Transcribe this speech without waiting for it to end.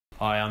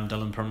Hi, I'm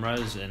Dylan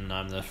Primrose and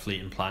I'm the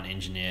Fleet and Plant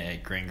Engineer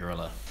at Green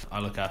Gorilla. I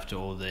look after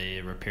all the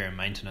repair and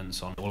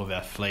maintenance on all of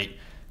our fleet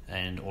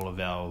and all of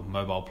our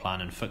mobile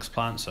plant and fixed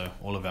plant, so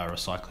all of our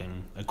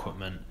recycling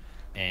equipment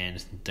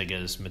and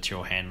diggers,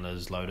 material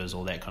handlers, loaders,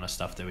 all that kind of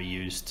stuff that we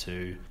use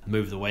to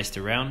move the waste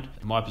around.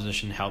 My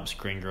position helps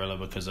Green Gorilla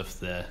because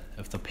if the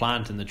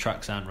plant and the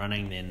trucks aren't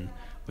running, then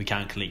we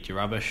can't collect your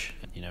rubbish.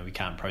 We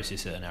can't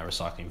process it in our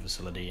recycling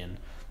facility and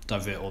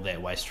divert all that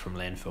waste from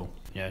landfill.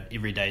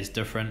 Every day is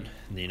different.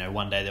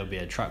 One day there'll be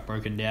a truck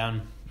broken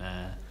down,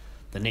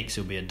 the next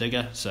will be a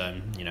digger,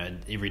 so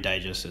every day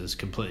just is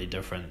completely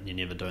different. You're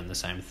never doing the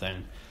same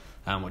thing,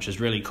 which is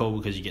really cool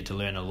because you get to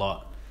learn a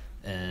lot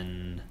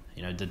in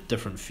the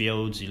different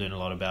fields. You learn a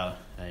lot about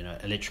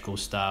electrical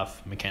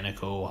stuff,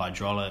 mechanical,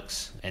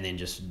 hydraulics, and then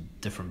just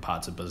different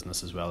parts of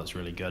business as well. It's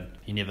really good.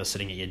 You're never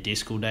sitting at your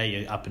desk all day.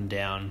 You're up and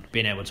down,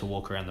 being able to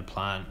walk around the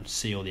plant,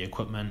 see all the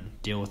equipment,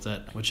 deal with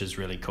it, which is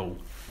really cool.